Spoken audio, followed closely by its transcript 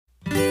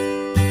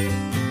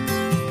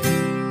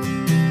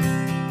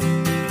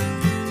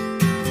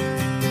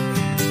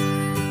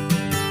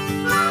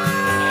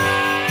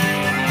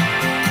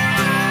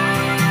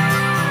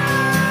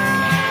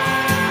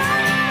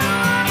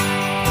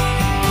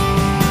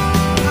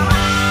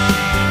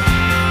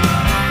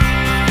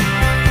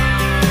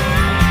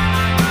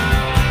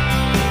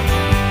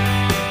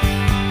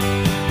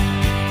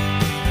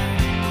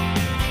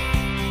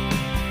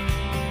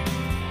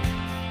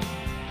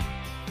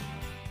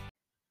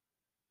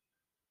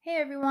Hey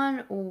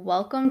everyone,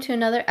 welcome to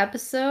another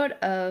episode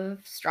of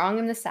Strong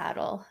in the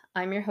Saddle.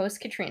 I'm your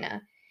host,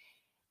 Katrina.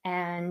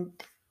 And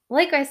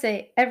like I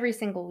say every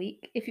single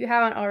week, if you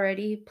haven't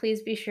already,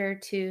 please be sure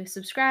to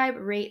subscribe,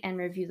 rate, and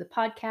review the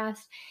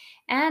podcast.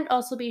 And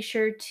also be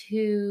sure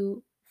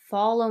to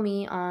follow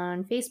me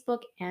on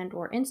Facebook and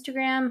or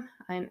Instagram.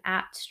 I'm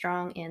at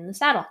Strong in the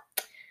Saddle.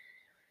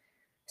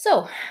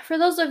 So, for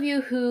those of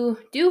you who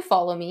do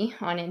follow me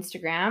on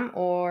Instagram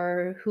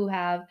or who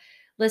have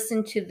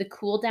listened to the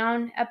cool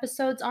down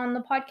episodes on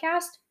the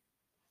podcast,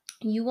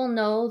 you will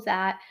know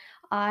that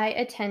I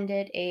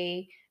attended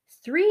a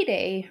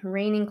 3-day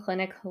reining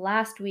clinic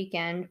last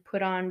weekend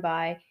put on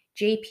by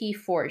JP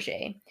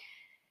Forget.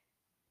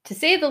 To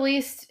say the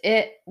least,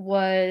 it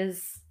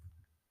was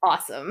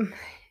awesome.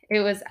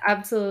 It was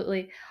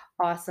absolutely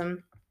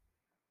awesome.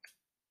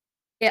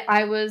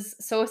 I was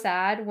so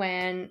sad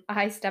when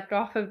I stepped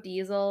off of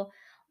Diesel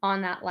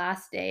on that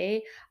last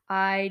day.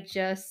 I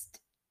just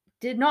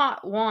did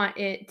not want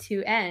it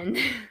to end.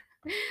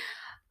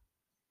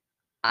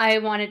 I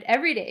wanted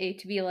every day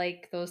to be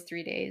like those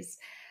 3 days.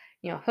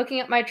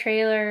 Hooking up my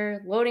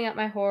trailer, loading up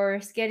my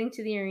horse, getting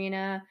to the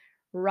arena,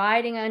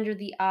 riding under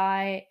the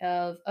eye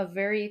of a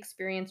very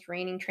experienced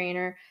reining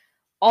trainer,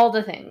 all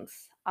the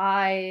things.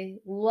 I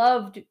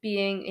loved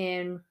being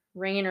in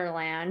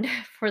Rainerland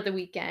for the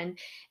weekend,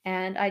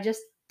 and I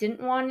just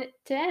didn't want it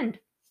to end.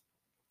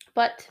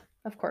 But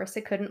of course,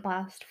 it couldn't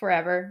last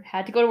forever.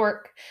 Had to go to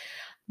work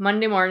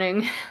Monday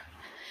morning.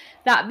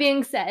 That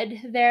being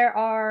said, there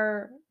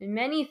are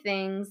many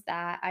things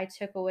that I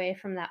took away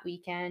from that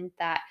weekend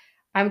that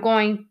I'm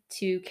going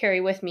to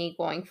carry with me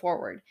going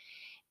forward.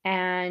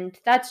 And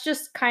that's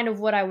just kind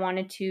of what I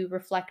wanted to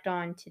reflect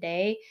on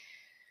today.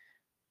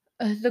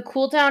 The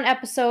cool down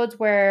episodes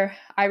where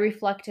I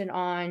reflected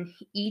on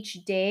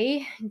each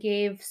day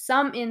gave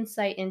some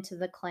insight into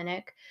the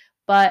clinic,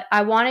 but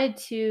I wanted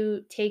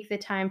to take the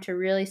time to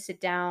really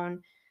sit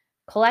down,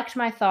 collect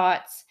my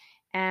thoughts,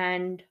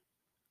 and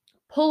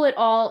pull it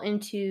all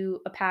into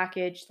a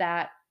package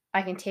that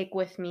I can take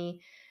with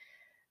me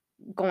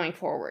going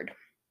forward.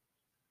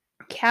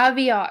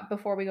 Caveat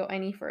before we go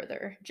any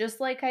further. Just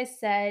like I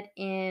said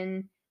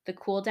in the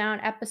cool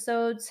down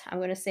episodes, I'm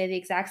going to say the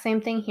exact same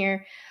thing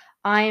here.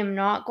 I am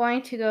not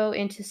going to go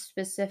into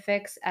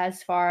specifics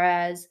as far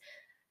as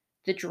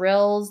the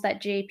drills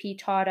that JP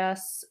taught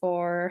us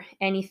or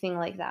anything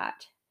like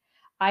that.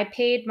 I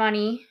paid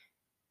money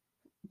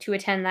to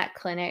attend that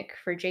clinic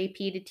for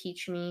JP to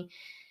teach me.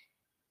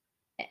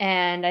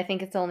 And I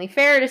think it's only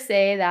fair to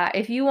say that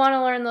if you want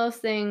to learn those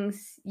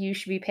things, you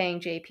should be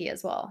paying JP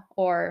as well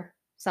or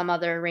some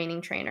other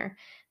reining trainer.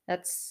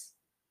 That's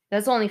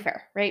that's only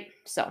fair, right?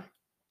 So,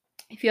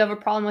 if you have a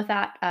problem with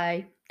that,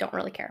 I don't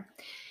really care.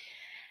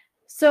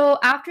 So,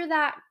 after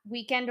that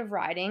weekend of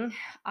riding,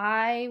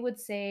 I would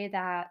say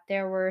that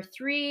there were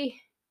 3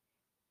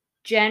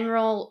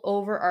 general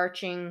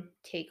overarching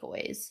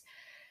takeaways.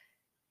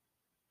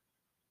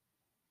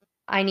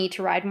 I need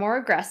to ride more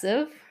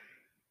aggressive.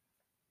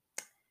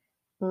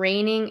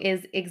 Reining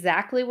is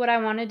exactly what I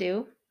want to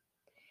do.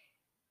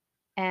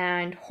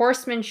 And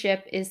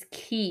horsemanship is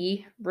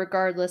key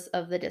regardless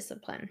of the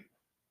discipline.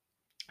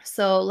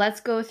 So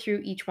let's go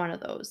through each one of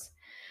those.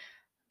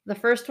 The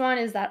first one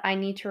is that I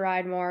need to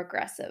ride more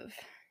aggressive.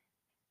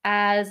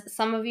 As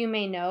some of you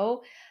may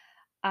know,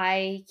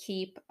 I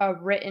keep a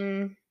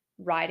written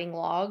riding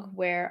log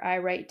where I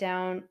write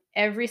down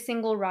every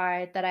single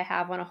ride that I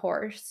have on a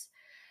horse.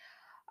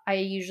 I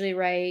usually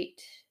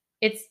write,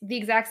 it's the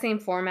exact same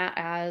format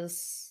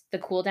as the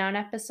cool down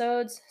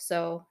episodes.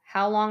 So,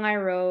 how long I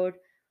rode,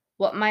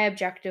 what my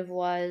objective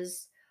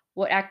was,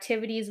 what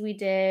activities we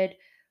did,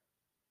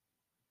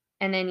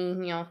 and any,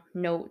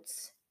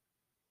 notes,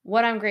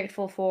 what I'm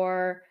grateful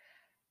for,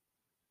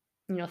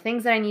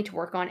 things that I need to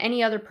work on,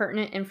 any other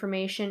pertinent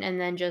information, and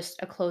then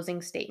just a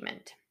closing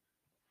statement.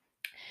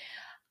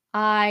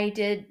 I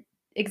did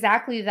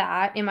exactly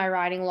that in my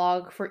riding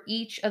log for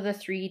each of the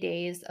 3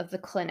 days of the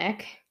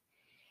clinic.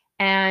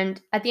 And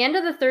at the end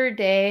of the third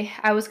day,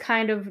 I was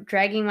kind of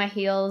dragging my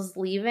heels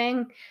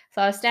leaving.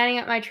 So I was standing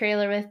at my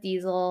trailer with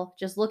Diesel,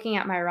 just looking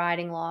at my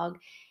riding log.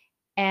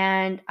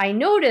 And I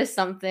noticed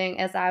something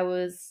as I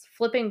was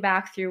flipping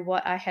back through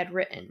what I had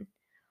written.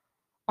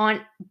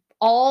 On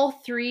all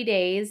 3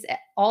 days,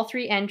 all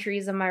 3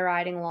 entries of my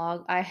riding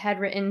log, I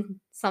had written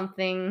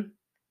something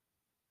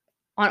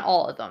on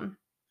all of them.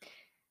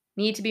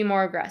 Need to be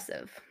more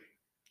aggressive.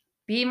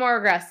 Be more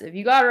aggressive.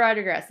 You got to ride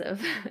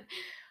aggressive.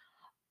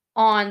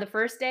 On the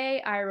first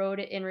day, I wrote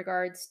it in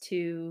regards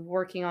to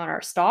working on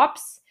our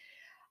stops.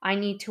 I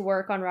need to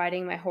work on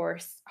riding my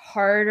horse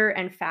harder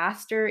and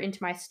faster into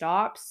my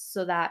stops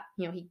so that,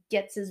 he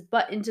gets his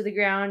butt into the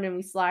ground and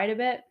we slide a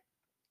bit.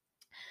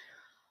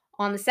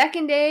 On the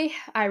second day,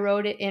 I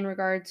wrote it in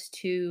regards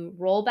to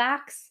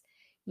rollbacks.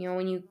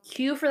 When you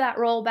cue for that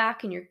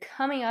rollback and you're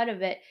coming out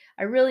of it,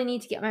 I really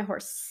need to get my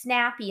horse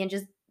snappy and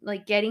just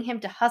like getting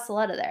him to hustle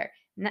out of there.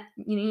 And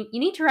you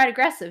need to ride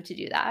aggressive to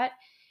do that.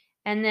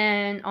 And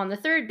then on the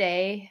third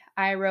day,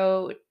 I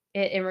wrote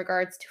it in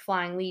regards to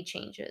flying lead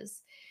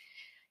changes.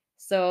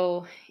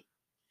 So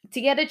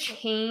to get a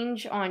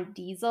change on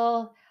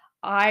Diesel,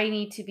 I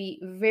need to be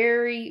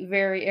very,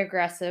 very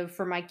aggressive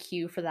for my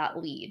cue for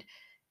that lead.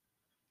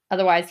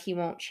 Otherwise, he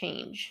won't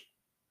change.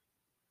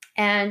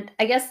 And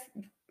I guess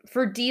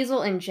for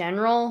Diesel in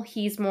general,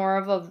 he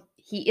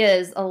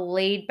is a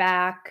laid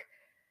back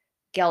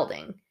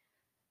gelding.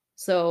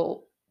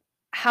 So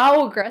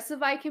how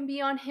aggressive I can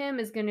be on him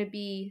is going to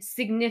be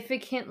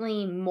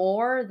significantly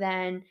more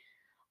than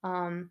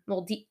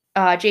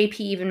JP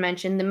even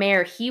mentioned the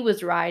mare he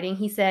was riding.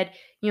 He said,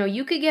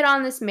 you could get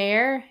on this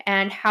mare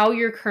and how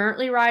you're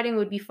currently riding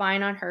would be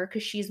fine on her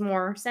because she's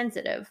more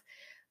sensitive.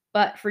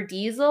 But for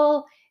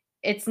Diesel,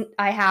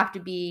 I have to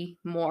be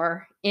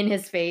more in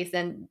his face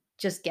and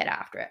just get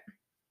after it.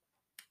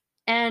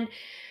 And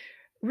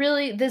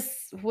really,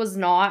 this was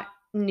not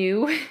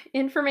new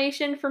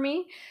information for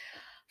me.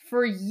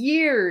 For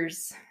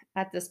years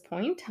at this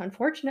point,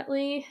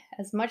 unfortunately,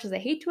 as much as I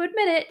hate to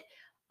admit it,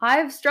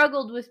 I've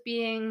struggled with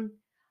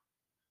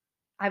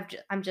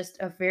I'm just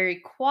a very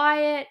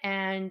quiet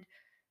and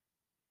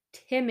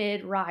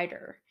timid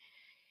rider.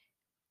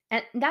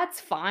 And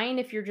that's fine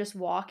if you're just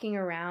walking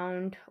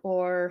around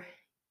or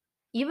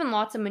even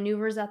lots of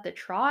maneuvers at the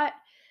trot.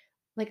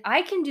 Like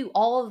I can do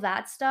all of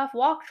that stuff,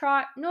 walk,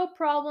 trot, no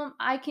problem.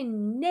 I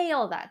can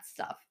nail that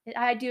stuff.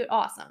 I do it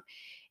awesome.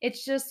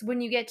 It's just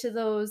when you get to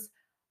those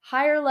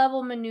higher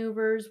level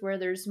maneuvers where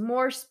there's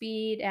more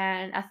speed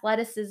and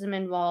athleticism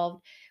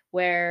involved,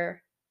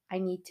 where I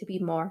need to be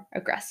more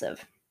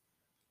aggressive.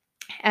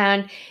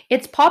 And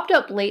it's popped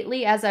up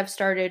lately as I've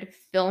started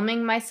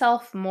filming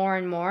myself more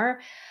and more.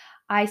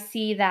 I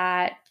see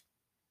that,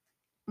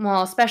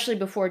 well, especially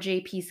before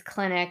JP's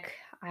clinic,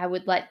 I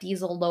would let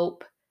Diesel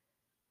lope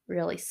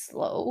really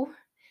slow.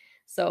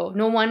 So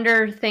no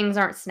wonder things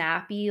aren't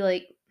snappy.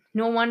 Like,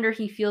 no wonder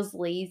he feels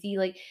lazy.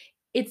 Like,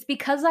 it's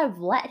because I've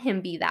let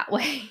him be that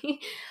way.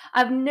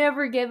 I've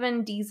never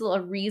given Diesel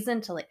a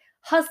reason to like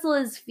hustle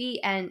his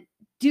feet and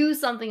do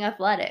something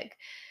athletic.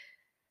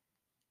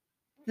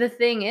 The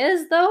thing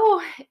is,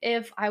 though,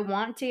 if I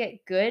want to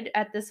get good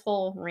at this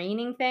whole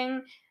reining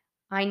thing,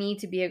 I need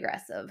to be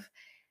aggressive.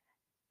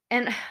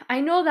 And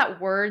I know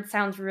that word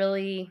sounds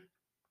really,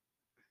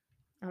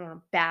 I don't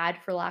know, bad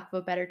for lack of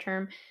a better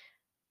term.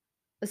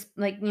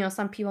 Like,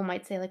 some people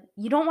might say, like,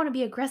 you don't want to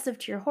be aggressive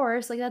to your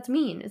horse. Like, that's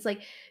mean. It's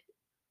like,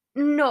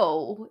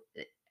 no.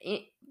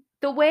 It-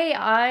 the way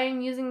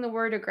I'm using the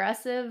word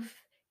aggressive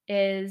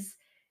is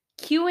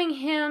cueing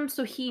him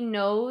so he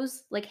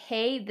knows, like,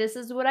 hey, this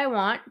is what I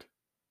want.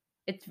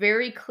 It's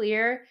very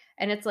clear,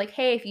 and it's like,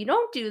 "Hey, if you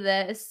don't do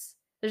this,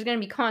 there's gonna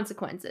be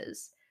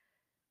consequences."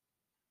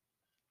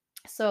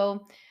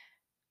 So,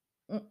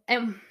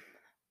 and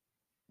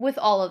with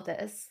all of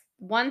this,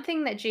 one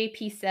thing that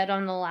JP said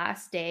on the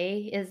last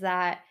day is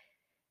that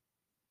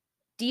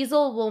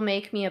Diesel will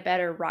make me a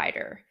better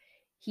rider.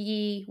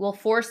 He will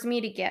force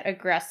me to get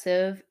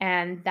aggressive,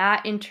 and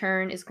that in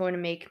turn is going to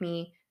make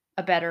me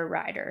a better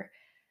rider.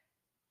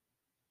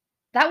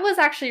 That was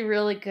actually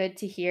really good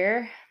to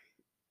hear.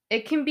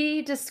 It can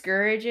be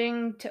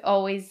discouraging to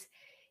always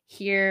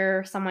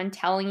hear someone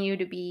telling you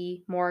to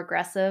be more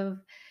aggressive,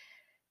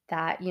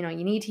 that, you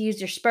need to use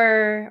your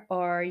spur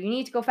or you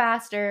need to go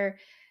faster.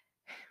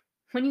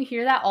 When you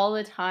hear that all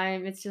the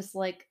time, it's just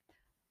like,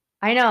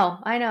 I know,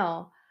 I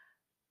know.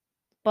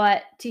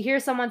 But to hear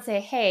someone say,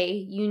 hey,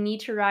 you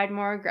need to ride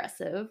more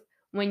aggressive,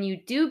 when you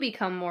do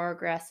become more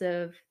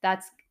aggressive,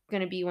 that's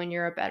going to be when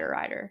you're a better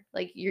rider.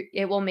 Like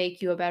it will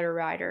make you a better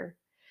rider.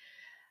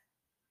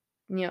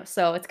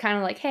 So it's kind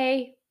of like,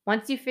 hey,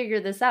 once you figure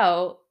this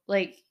out,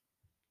 like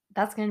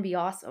that's going to be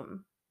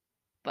awesome.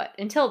 But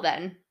until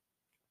then,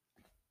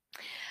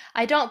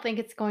 I don't think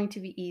it's going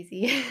to be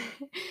easy.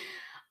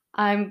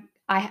 I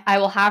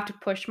will have to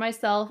push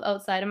myself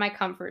outside of my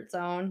comfort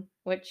zone,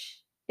 which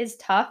is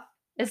tough,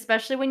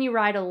 especially when you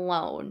ride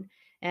alone.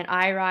 And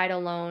I ride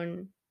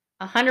alone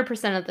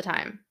 100% of the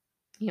time,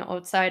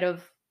 outside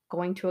of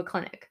going to a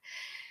clinic.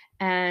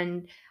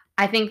 And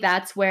I think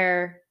that's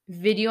where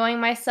videoing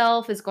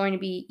myself is going to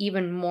be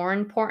even more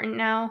important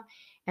now.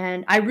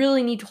 And I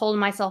really need to hold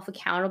myself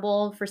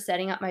accountable for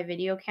setting up my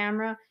video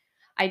camera.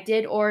 I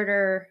did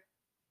order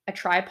a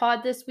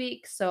tripod this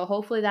week, so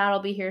hopefully that'll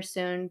be here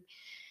soon.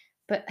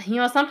 But,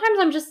 sometimes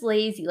I'm just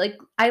lazy. Like,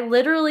 I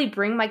literally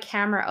bring my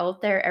camera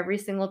out there every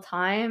single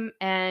time,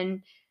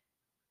 and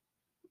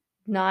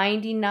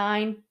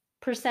 99%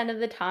 of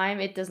the time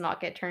it does not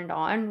get turned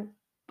on.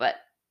 But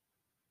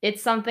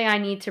it's something I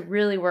need to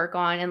really work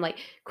on and, like,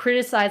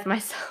 criticize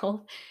myself,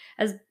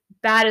 as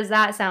bad as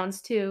that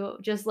sounds too.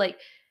 Just, like,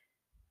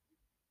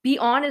 be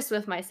honest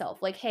with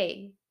myself. Like,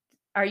 "Hey,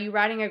 are you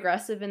riding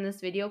aggressive in this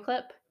video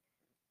clip?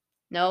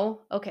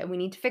 No? Okay, we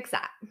need to fix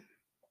that."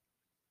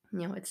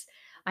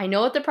 I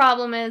know what the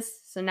problem is,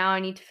 so now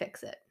I need to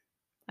fix it.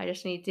 I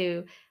just need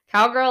to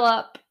cowgirl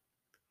up,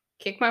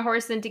 kick my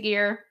horse into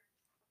gear,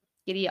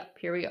 giddy up.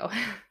 Here we go.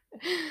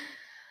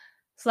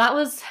 So that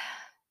was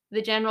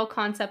the general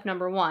concept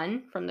number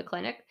 1 from the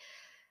clinic.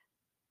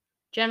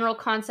 General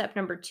concept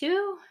number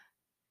 2,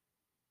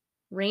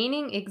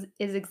 reining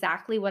is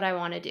exactly what I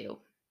want to do.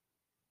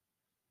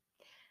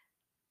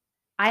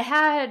 I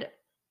had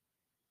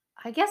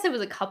I guess it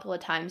was a couple of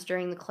times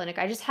during the clinic,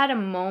 I just had a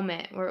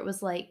moment where it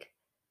was like,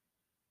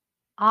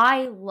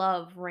 I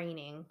love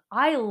reining.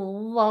 I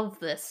love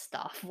this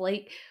stuff.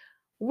 Like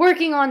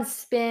working on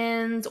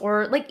spins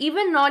or like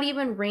even not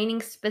even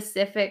reining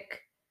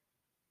specific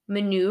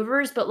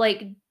maneuvers, but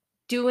like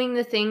doing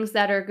the things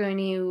that are going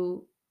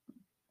to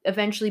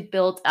eventually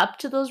build up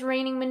to those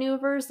reining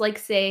maneuvers. Like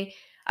say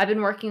I've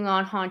been working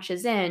on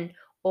haunches in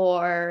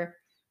or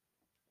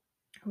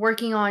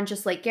working on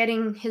just like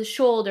getting his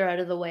shoulder out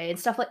of the way and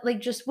stuff like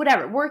just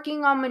whatever,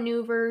 working on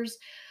maneuvers,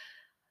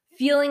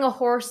 feeling a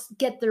horse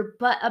get their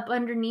butt up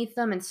underneath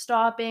them and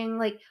stopping,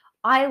 like,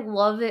 I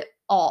love it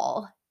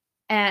all,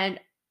 and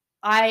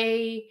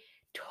I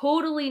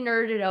totally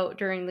nerded out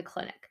during the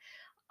clinic.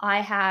 I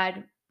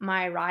had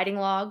my riding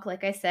log,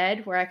 like I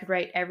said, where I could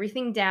write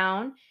everything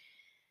down,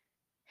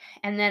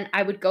 and then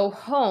I would go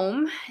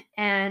home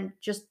and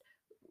just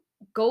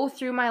go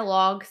through my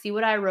log, see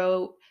what I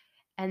wrote,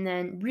 and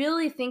then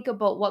really think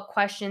about what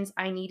questions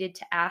I needed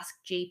to ask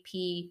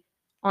JP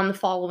on the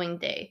following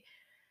day.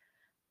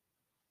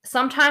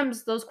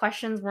 Sometimes those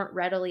questions weren't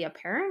readily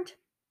apparent,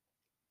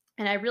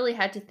 and I really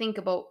had to think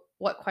about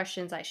what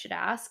questions I should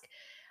ask.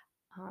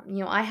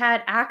 I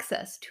had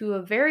access to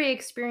a very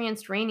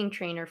experienced reining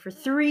trainer for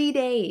 3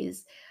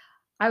 days.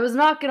 I was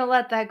not going to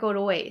let that go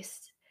to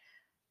waste.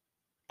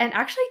 And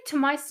actually, to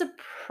my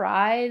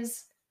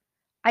surprise,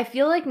 I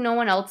feel like no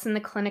one else in the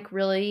clinic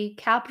really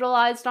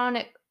capitalized on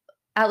it,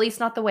 at least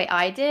not the way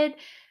I did.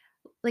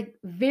 Like,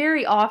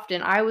 very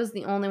often, I was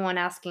the only one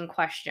asking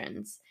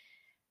questions.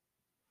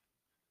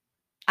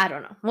 I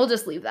don't know. We'll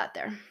just leave that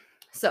there.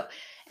 So,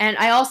 and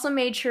I also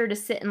made sure to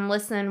sit and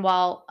listen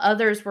while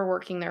others were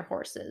working their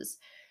horses.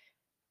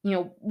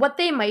 What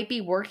they might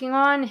be working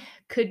on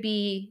could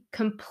be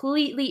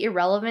completely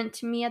irrelevant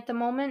to me at the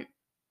moment,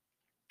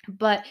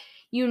 but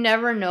you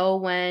never know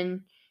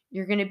when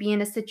you're going to be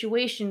in a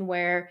situation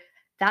where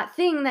that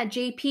thing that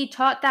JP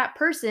taught that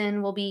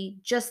person will be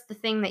just the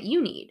thing that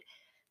you need.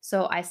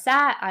 So I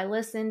sat, I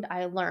listened,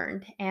 I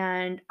learned,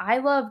 and I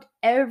loved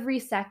every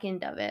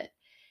second of it.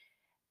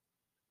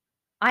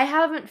 I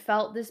haven't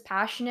felt this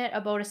passionate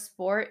about a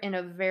sport in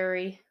a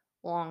very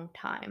long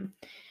time.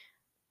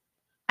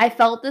 I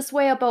felt this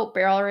way about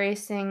barrel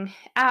racing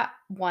at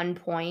one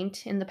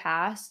point in the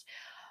past.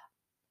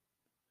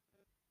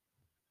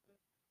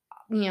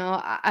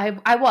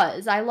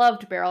 I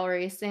loved barrel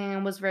racing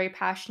and was very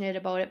passionate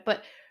about it,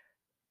 but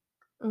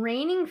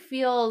reining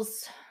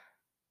feels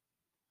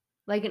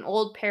like an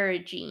old pair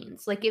of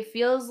jeans. Like it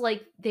feels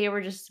like they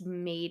were just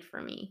made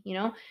for me?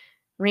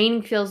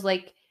 Reining feels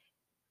like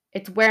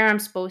it's where I'm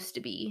supposed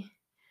to be.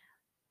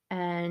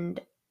 And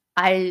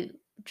I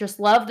just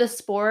love the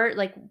sport,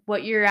 like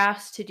what you're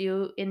asked to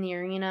do in the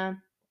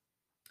arena.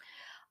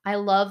 I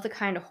love the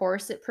kind of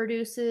horse it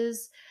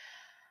produces.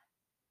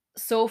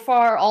 So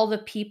far, all the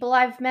people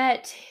I've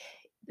met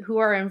who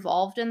are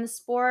involved in the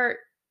sport,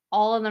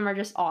 all of them are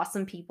just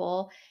awesome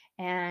people.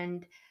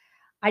 And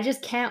I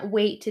just can't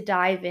wait to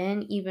dive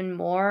in even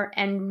more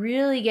and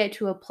really get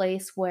to a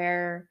place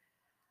where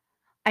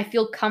I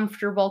feel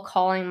comfortable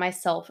calling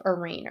myself a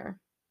reiner.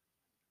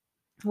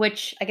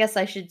 Which I guess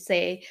I should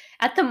say,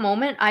 at the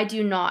moment, I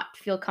do not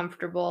feel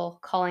comfortable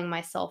calling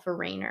myself a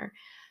reiner.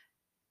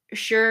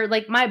 Sure,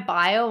 like my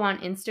bio on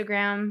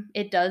Instagram,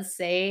 it does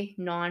say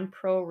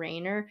non-pro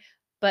reiner,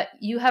 but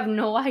you have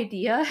no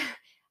idea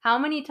how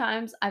many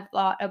times I've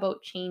thought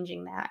about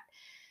changing that.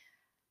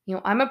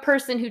 I'm a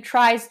person who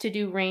tries to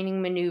do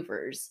reining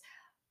maneuvers.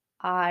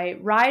 I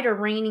ride a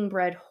reining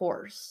bred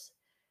horse.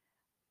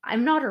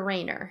 I'm not a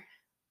reiner.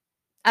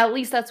 At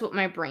least that's what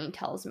my brain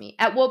tells me.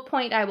 At what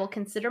point I will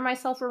consider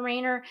myself a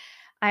reiner,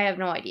 I have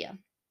no idea.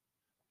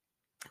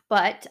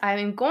 But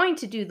I'm going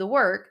to do the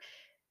work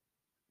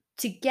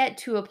to get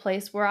to a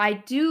place where I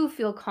do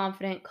feel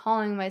confident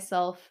calling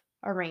myself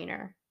a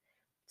reiner.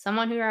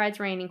 Someone who rides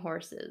reining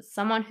horses,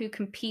 someone who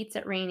competes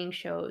at reining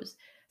shows,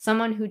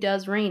 someone who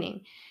does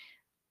reining.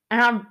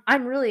 And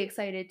I'm really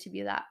excited to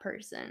be that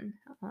person.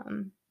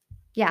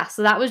 Yeah,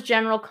 so that was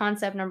general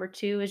concept number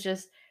 2 is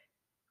just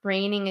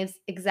reining is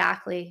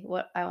exactly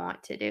what I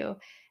want to do.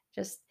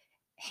 Just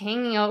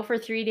hanging out for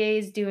 3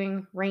 days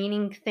doing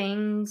reining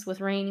things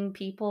with reining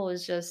people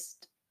is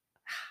just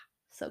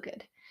so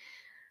good.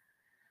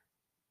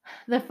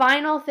 The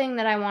final thing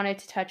that I wanted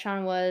to touch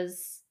on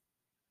was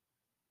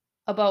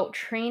about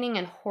training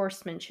and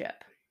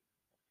horsemanship.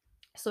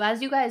 So,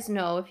 as you guys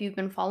know, if you've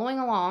been following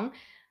along,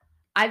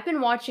 I've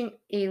been watching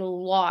a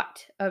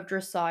lot of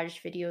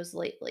dressage videos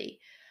lately.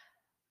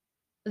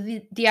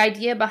 The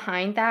idea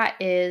behind that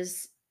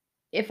is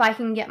if I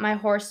can get my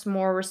horse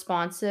more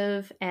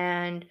responsive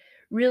and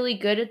really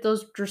good at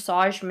those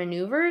dressage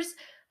maneuvers,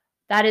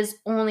 that is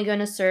only going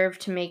to serve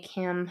to make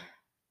him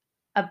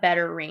a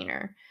better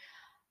reiner.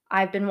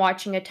 I've been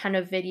watching a ton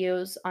of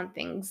videos on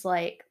things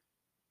like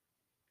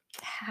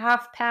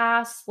half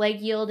pass, leg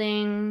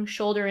yielding,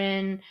 shoulder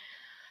in,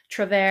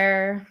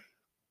 travers.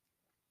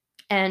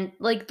 And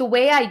like the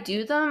way I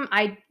do them,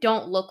 I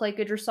don't look like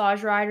a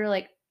dressage rider.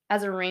 Like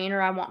as a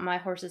reiner, I want my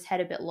horse's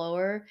head a bit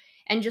lower.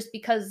 And just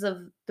because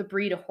of the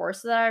breed of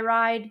horse that I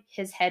ride,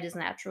 his head is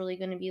naturally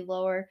going to be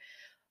lower.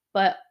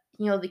 But,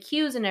 the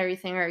cues and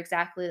everything are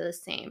exactly the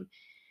same.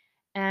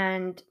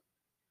 And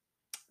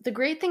the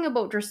great thing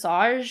about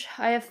dressage,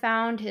 I have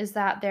found, is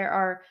that there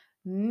are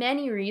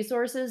many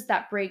resources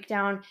that break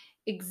down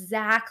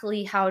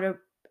exactly how to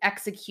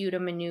execute a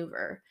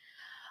maneuver.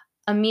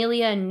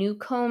 Amelia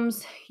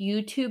Newcomb's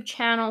YouTube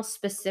channel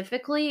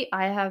specifically,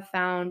 I have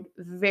found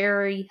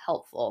very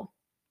helpful.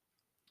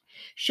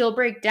 She'll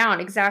break down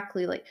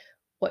exactly like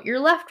what your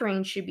left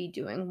rein should be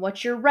doing,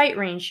 what your right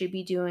rein should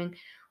be doing,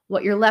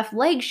 what your left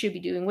leg should be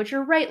doing, what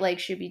your right leg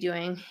should be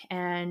doing,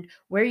 and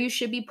where you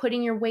should be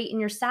putting your weight in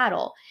your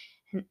saddle.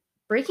 And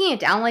breaking it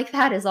down like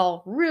that is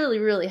all really,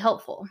 really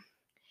helpful.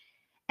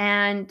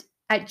 And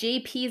at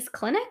JP's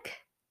clinic,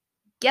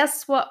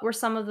 guess what were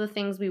some of the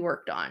things we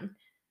worked on?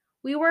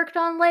 We worked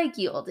on leg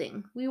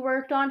yielding. We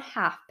worked on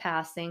half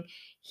passing.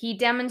 He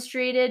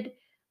demonstrated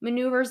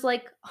maneuvers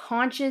like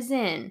haunches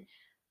in.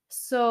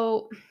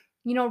 So,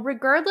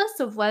 regardless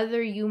of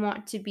whether you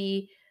want to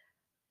be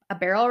a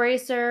barrel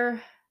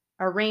racer,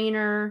 a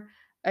reiner,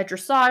 a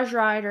dressage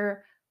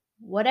rider,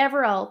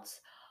 whatever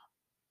else,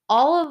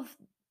 all of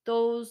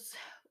those,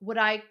 what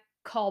I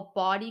call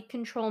body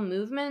control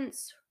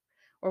movements,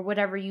 or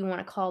whatever you want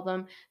to call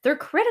them, they're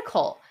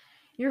critical.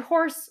 Your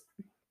horse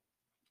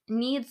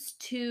needs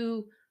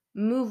to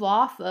move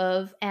off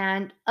of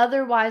and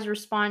otherwise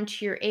respond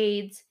to your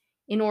aids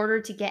in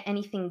order to get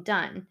anything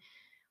done,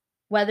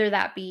 whether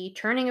that be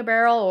turning a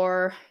barrel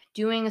or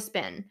doing a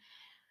spin.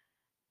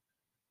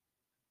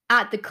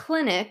 At the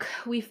clinic,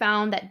 we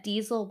found that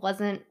Diesel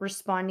wasn't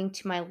responding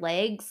to my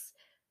legs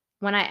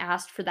when I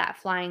asked for that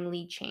flying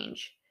lead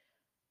change.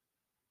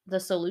 The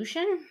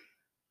solution?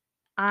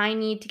 I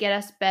need to get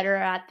us better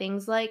at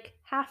things like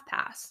half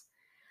pass.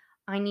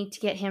 I need to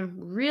get him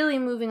really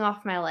moving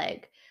off my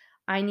leg.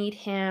 I need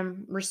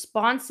him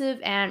responsive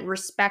and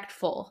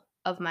respectful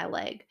of my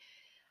leg.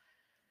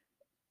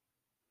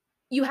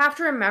 You have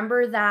to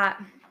remember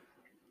that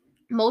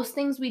most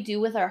things we do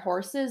with our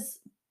horses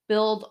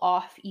build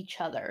off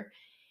each other.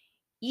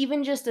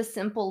 Even just a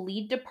simple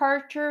lead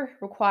departure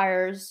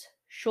requires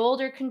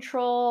shoulder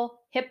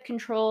control, hip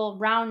control,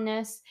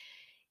 roundness.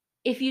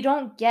 If you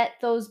don't get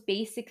those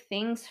basic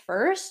things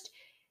first,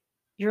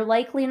 you're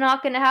likely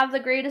not going to have the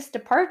greatest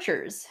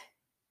departures.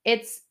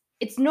 It's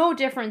no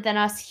different than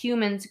us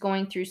humans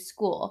going through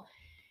school.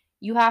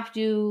 You have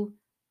to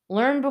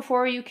learn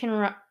before you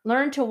can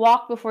learn to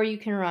walk before you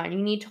can run.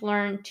 You need to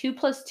learn 2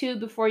 plus 2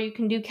 before you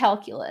can do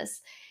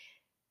calculus.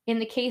 In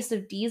the case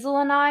of Diesel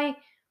and I,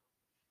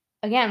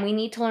 again, we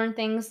need to learn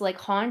things like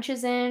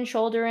haunches in,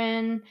 shoulder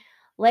in,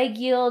 leg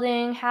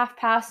yielding, half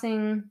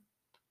passing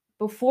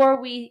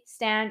before we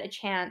stand a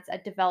chance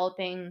at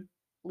developing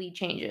lead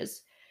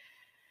changes.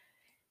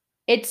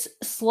 It's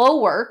slow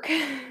work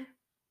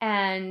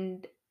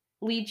and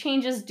lead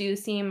changes do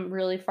seem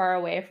really far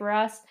away for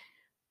us,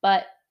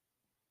 but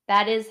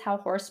that is how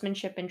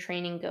horsemanship and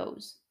training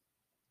goes.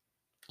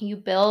 You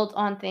build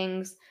on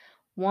things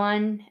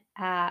one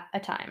at a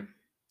time.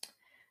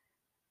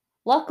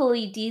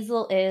 Luckily,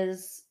 Diesel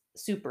is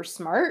super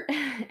smart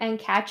and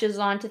catches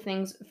on to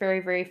things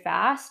very, very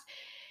fast.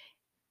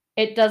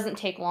 It doesn't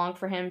take long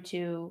for him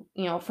to,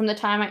 from the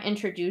time I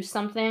introduce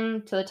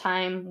something to the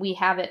time we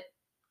have it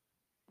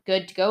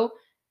good to go,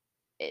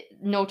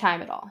 no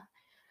time at all.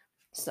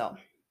 So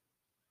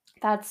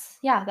that's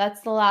the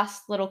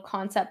last little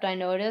concept I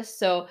noticed.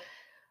 So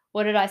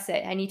what did I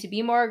say? I need to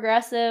be more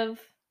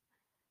aggressive.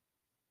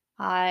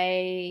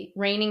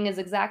 Reining is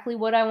exactly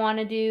what I want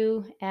to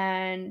do,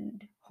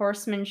 and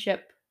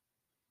horsemanship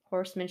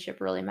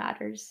really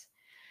matters.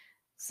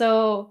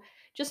 So,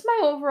 just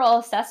my overall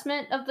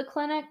assessment of the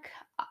clinic,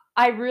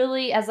 I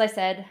really, as I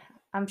said,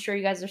 I'm sure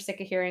you guys are sick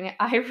of hearing it.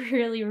 I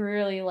really,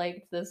 really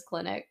liked this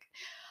clinic.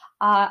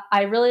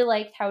 I really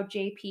liked how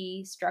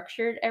JP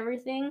structured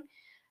everything.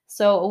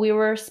 So, we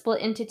were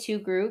split into two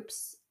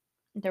groups.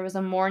 There was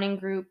a morning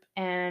group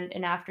and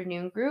an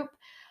afternoon group.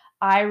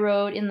 I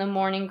rode in the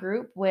morning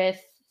group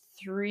with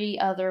 3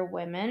 other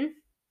women.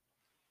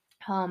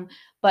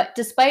 But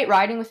despite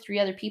riding with 3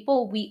 other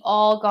people, we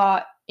all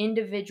got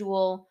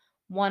individual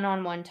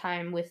one-on-one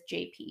time with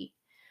JP.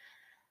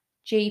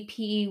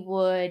 JP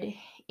would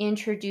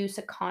introduce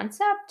a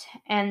concept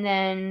and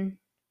then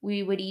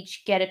we would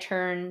each get a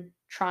turn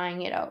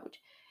trying it out.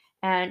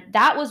 And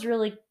that was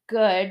really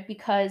good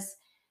because,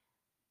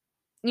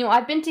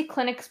 I've been to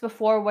clinics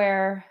before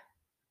where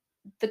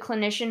the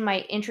clinician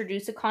might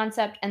introduce a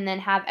concept and then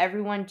have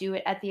everyone do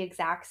it at the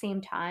exact same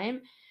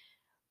time,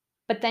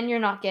 but then you're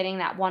not getting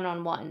that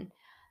one-on-one.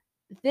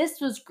 This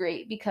was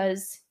great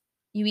because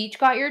you each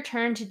got your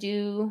turn to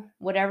do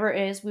whatever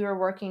it is we were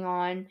working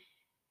on.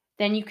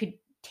 Then you could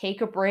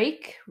take a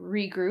break,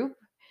 regroup.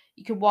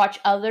 You could watch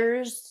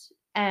others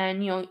and,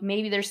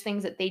 maybe there's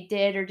things that they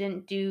did or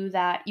didn't do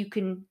that you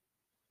can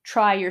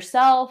try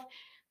yourself.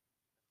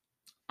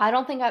 I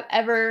don't think I've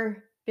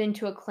ever been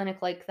to a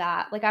clinic like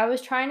that. Like I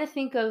was trying to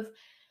think of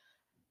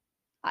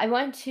I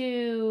went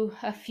to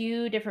a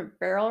few different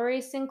barrel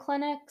racing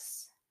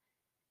clinics,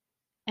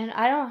 and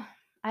I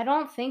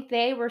don't think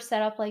they were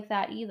set up like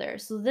that either.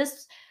 So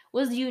this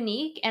was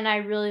unique, and I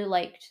really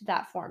liked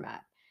that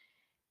format.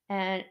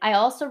 And I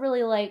also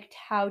really liked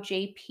how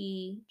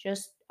JP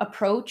just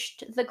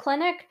approached the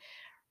clinic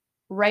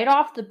right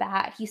off the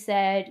bat. He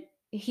said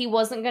he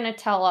wasn't going to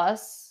tell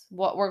us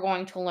what we're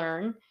going to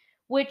learn,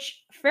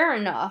 which fair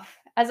enough.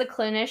 As a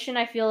clinician,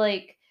 I feel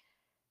like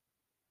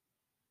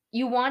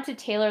you want to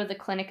tailor the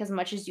clinic as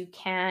much as you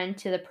can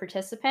to the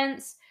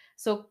participants.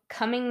 So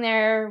coming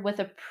there with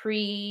a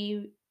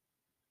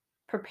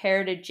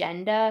prepared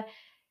agenda,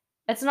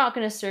 that's not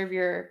going to serve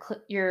your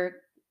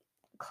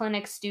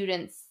clinic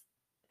students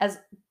as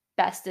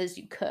best as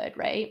you could,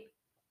 right?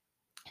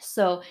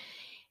 So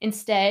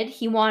instead,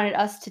 he wanted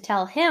us to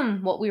tell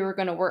him what we were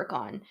going to work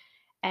on.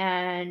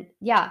 And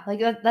yeah, like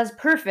that's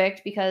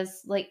perfect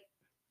because like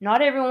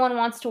not everyone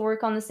wants to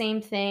work on the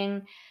same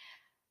thing.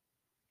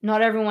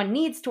 Not everyone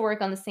needs to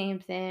work on the same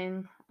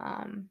thing.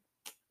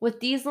 With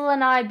Diesel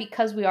and I,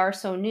 because we are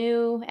so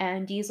new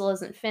and Diesel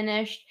isn't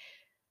finished,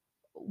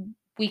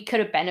 we could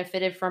have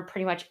benefited from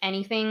pretty much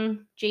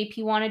anything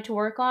JP wanted to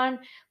work on,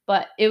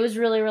 but it was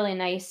really, really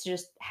nice to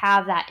just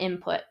have that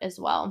input as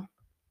well.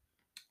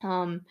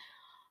 Um,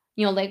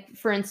 like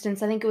for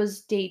instance, I think it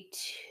was day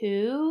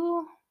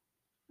 2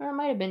 or it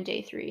might have been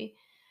day 3.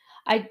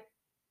 I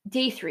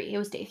Day 3, it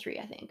was day 3,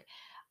 I think.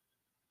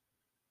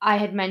 I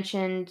had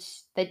mentioned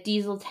that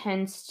Diesel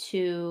tends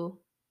to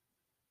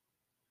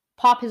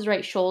pop his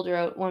right shoulder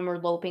out when we're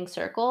loping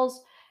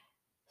circles.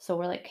 So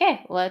we're like,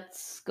 "Okay,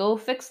 let's go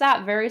fix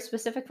that very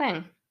specific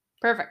thing."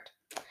 Perfect.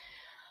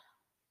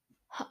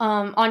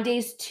 On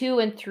days 2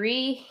 and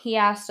 3, he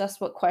asked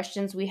us what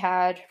questions we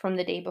had from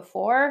the day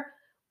before,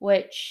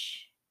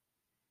 which,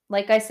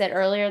 like I said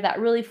earlier, that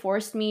really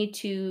forced me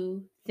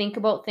to think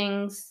about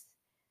things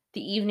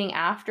the evening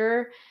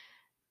after,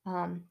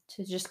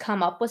 to just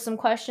come up with some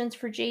questions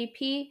for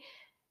JP.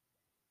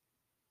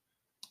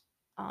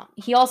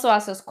 He also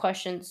asked us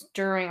questions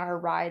during our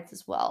rides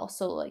as well.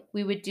 So, like,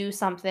 we would do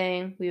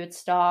something, we would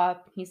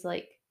stop. He's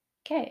like,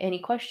 "Okay, any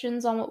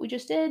questions on what we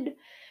just did?"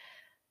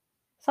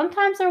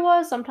 Sometimes there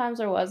was, sometimes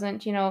there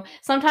wasn't.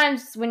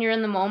 Sometimes when you're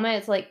in the moment,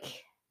 it's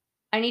like,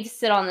 I need to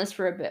sit on this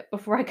for a bit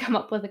before I come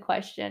up with a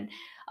question.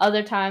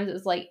 Other times it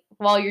was like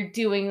while you're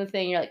doing the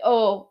thing, you're like,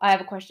 "Oh, I have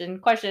a question,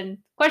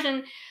 question,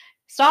 question.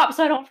 Stop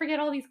so I don't forget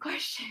all these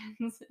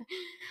questions."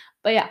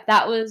 But yeah,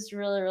 that was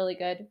really, really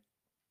good.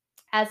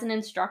 As an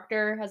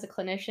instructor, as a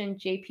clinician,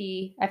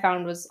 JP I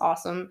found was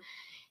awesome.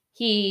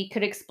 He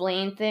could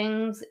explain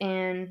things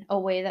in a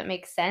way that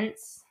makes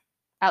sense.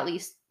 At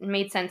least it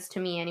made sense to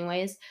me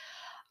anyways.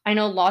 I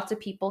know lots of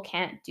people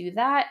can't do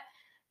that.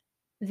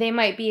 They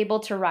might be able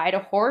to ride a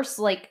horse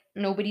like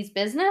nobody's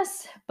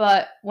business,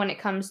 but when it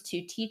comes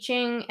to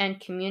teaching and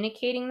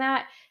communicating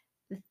that,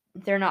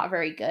 they're not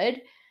very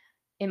good.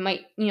 It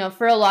might,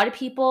 for a lot of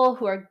people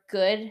who are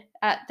good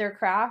at their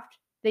craft,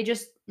 they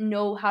just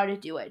know how to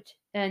do it.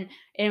 And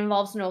it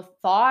involves no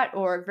thought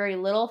or very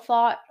little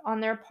thought on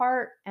their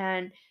part.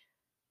 And,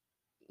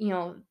 you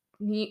know,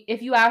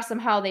 if you ask them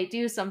how they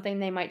do something,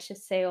 they might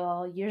just say,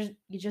 well, you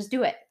just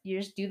do it. You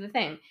just do the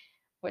thing.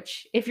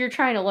 Which, if you're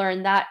trying to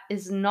learn, that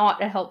is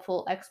not a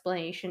helpful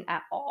explanation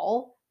at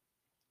all.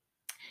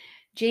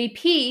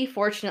 JP,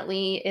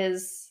 fortunately,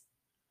 is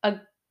a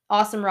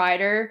awesome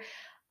rider,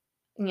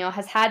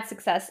 has had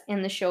success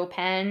in the show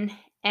pen,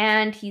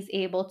 and he's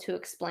able to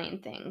explain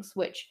things,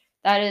 which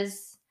that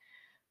is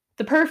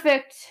the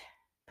perfect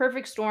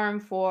storm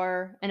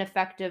for an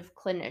effective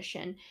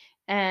clinician.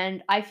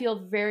 And I feel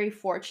very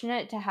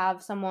fortunate to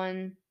have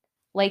someone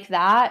like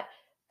that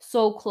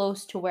so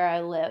close to where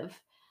I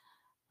live.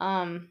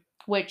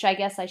 Which I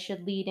guess I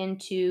should lead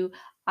into,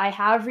 I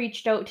have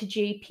reached out to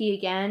JP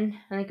again.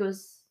 I think it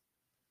was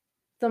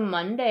the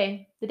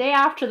Monday, the day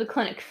after the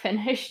clinic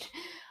finished.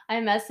 I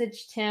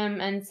messaged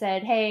him and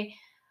said, "Hey,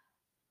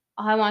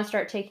 I want to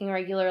start taking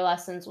regular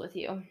lessons with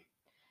you."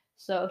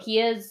 So he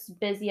is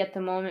busy at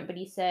the moment, but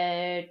he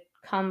said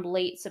come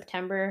late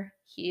September,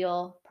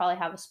 he'll probably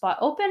have a spot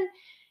open.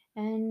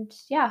 And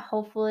yeah,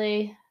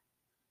 hopefully,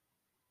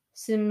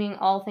 assuming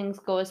all things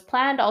go as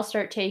planned, I'll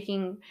start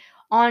taking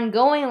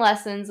ongoing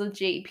lessons with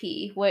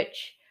JP,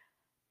 which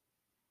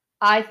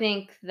I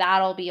think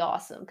that'll be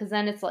awesome because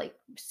then it's like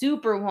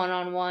super one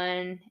on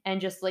one and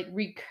just like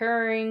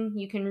recurring.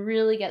 You can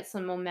really get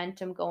some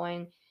momentum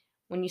going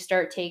when you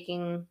start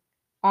taking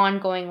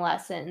ongoing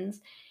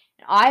lessons.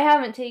 I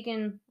haven't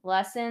taken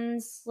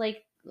lessons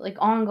like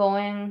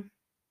ongoing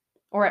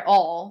or at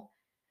all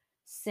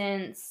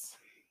since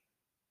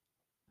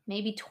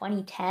maybe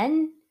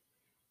 2010.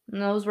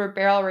 And those were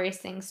barrel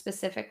racing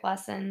specific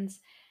lessons.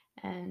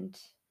 And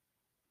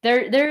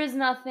there is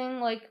nothing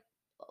like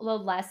the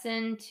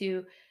lesson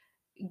to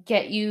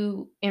get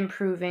you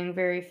improving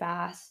very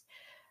fast.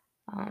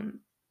 Um,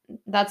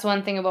 that's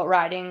one thing about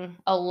riding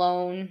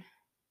alone.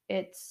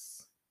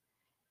 It's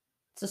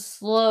it's a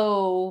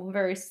slow,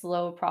 very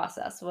slow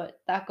process. What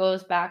that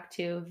goes back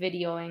to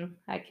videoing.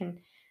 I can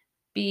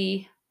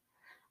be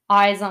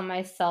eyes on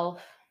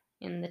myself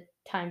in the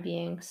time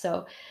being.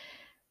 So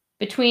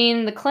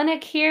between the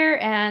clinic here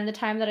and the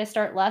time that I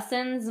start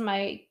lessons,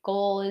 my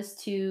goal is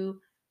to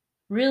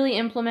really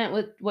implement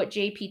with what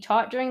JP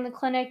taught during the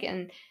clinic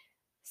and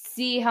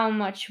see how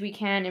much we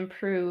can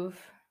improve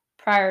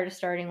prior to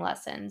starting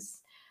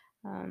lessons.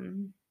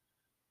 Um,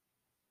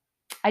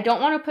 I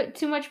don't want to put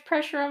too much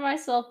pressure on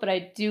myself, but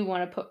I do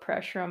want to put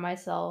pressure on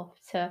myself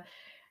to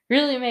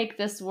really make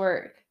this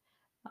work.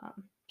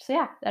 So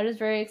yeah, that is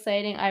very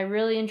exciting. I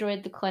really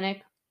enjoyed the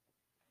clinic.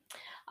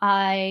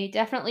 I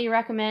definitely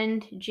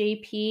recommend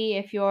JP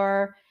if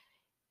you're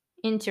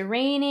into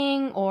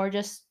reining or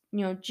just,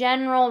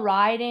 general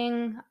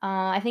riding.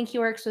 I think he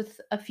works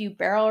with a few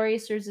barrel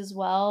racers as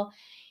well.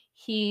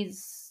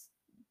 He's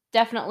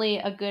definitely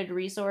a good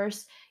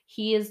resource.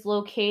 He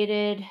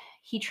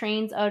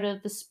trains out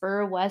of the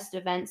Spur West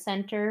Event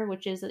Center,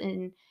 which is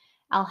in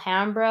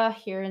Alhambra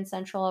here in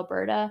central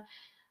Alberta.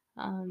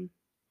 Um,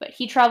 but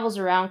he travels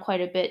around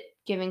quite a bit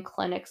giving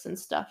clinics and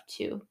stuff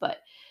too. But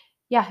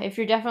yeah, if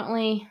you're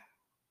definitely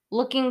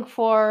looking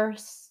for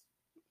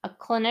a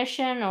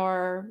clinician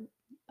or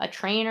a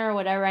trainer or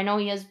whatever, I know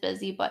he is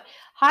busy, but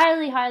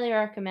highly, highly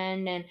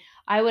recommend. And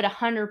I would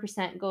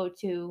 100% go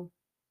to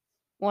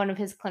one of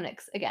his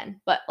clinics again.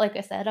 But like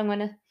I said, I'm going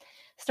to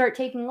start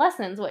taking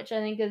lessons, which I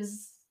think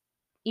is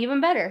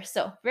even better.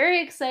 So,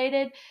 very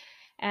excited.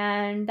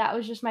 And that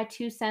was just my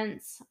 2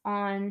 cents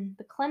on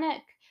the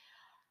clinic.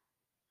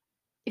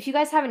 If you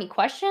guys have any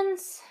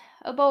questions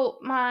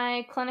about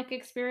my clinic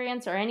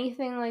experience or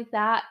anything like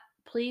that,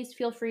 please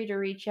feel free to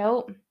reach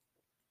out.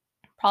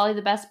 Probably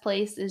the best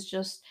place is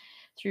just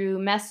through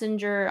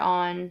Messenger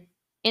on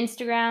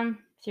Instagram,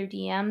 through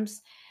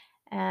DMs.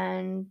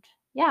 And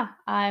yeah,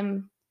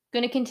 I'm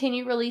going to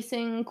continue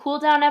releasing cool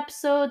down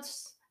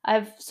episodes.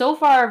 I've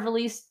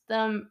released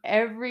them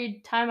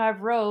every time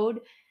I've rode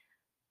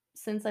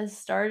since I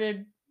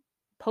started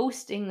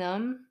posting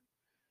them,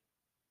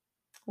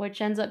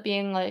 which ends up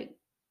being like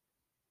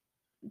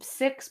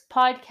 6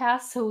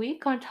 podcasts a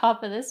week on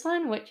top of this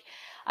one, which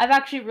I've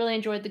actually really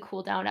enjoyed the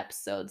cool down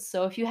episodes.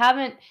 So if you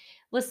haven't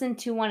listened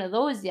to one of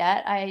those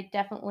yet, I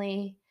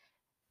definitely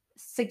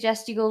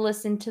suggest you go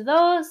listen to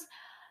those.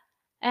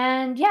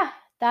 And yeah,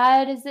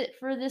 that is it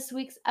for this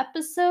week's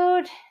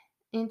episode.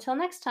 Until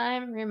next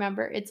time,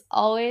 remember, it's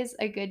always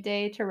a good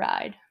day to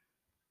ride.